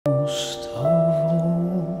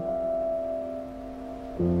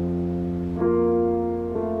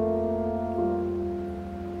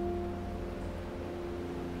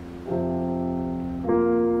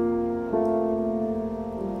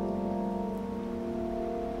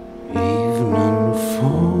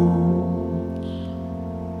falls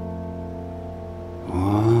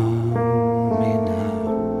on me now.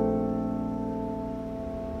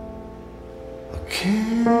 A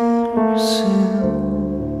carousel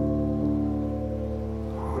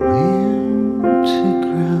on empty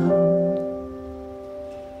ground.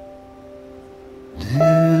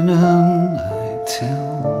 Didn't I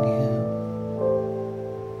tell you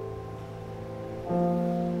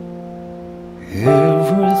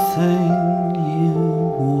everything you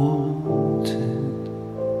wanted?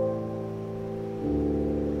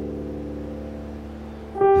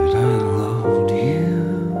 That I loved you,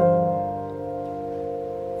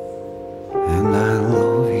 and I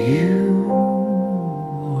love you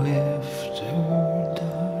after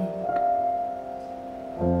dark.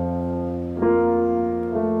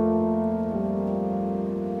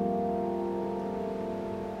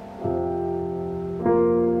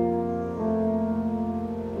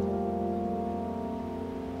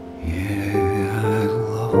 Yeah, I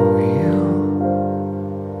love you,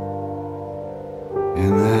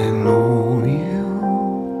 and I know you.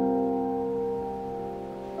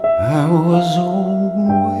 I was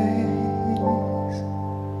always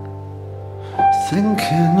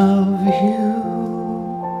thinking of you.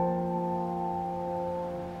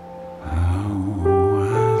 Oh,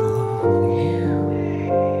 I love you,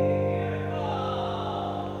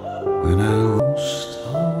 when I lost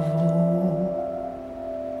all.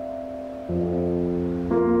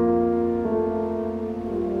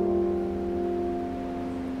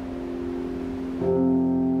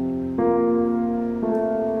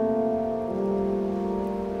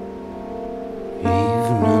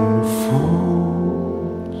 Evening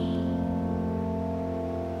falls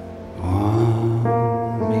on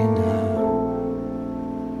me now.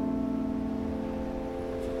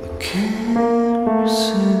 A carousel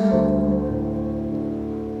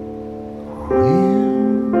on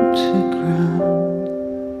empty ground.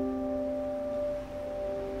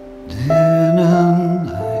 Didn't I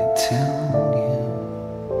tell you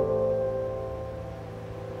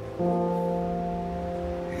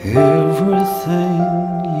everything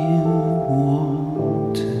you want?